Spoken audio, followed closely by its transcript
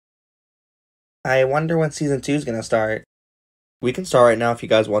I wonder when Season 2 is gonna start. We can start right now if you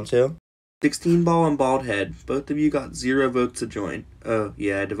guys want to. 16 Ball and Bald Head. Both of you got 0 votes to join. Oh,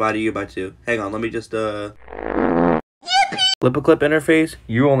 yeah, I divided you by 2. Hang on, let me just, Yippee! Flip-a-clip interface,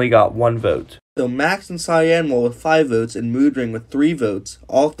 you only got 1 vote. So Max and Cyan with 5 votes and Moodring with 3 votes.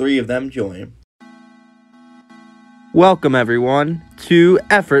 All 3 of them join. Welcome, everyone, to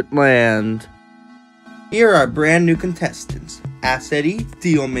Effortland. Here are brand new contestants. Aceti,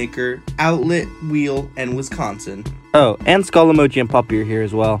 Dealmaker, Outlet, Wheel, and Wisconsin. Oh, and Skull Emoji and Puppy are here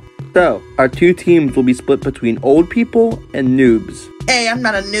as well. So, our 2 teams will be split between old people and noobs. Hey, I'm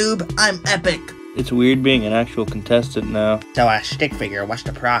not a noob, I'm epic. It's weird being an actual contestant now. So a stick figure, what's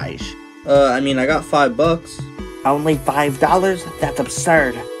the prize? I mean, I got $5. Only $5? That's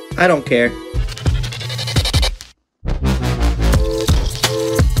absurd. I don't care.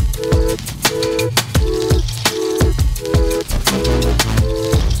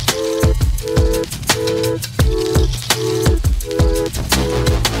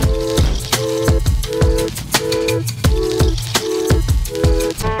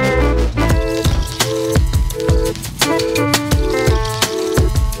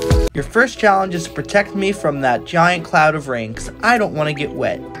 Your first challenge is to protect me from that giant cloud of rain, because I don't want to get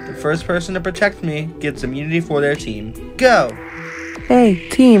wet. The first person to protect me gets immunity for their team. Go! Hey,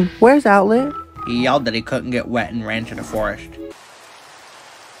 team, where's Outlet? He yelled that he couldn't get wet and ran to the forest.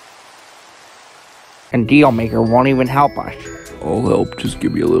 And Dealmaker won't even help us. I'll help, just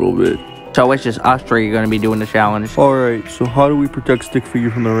give me a little bit. So it's just us 3 going to be doing the challenge. Alright, so how do we protect Stick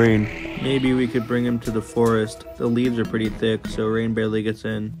Figure from the rain? Maybe we could bring him to the forest. The leaves are pretty thick, so rain barely gets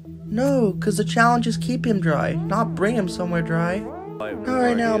in. No, because the challenge is keep him dry, not bring him somewhere dry.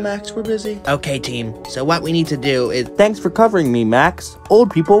 Alright now, Max, we're busy. Okay, team, so what we need to do is... Thanks for covering me, Max.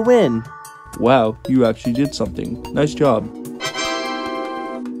 Old people win. Wow, you actually did something. Nice job.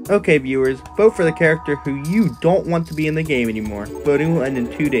 Okay, viewers, vote for the character who you don't want to be in the game anymore. Voting will end in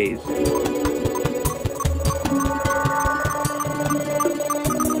 2 days.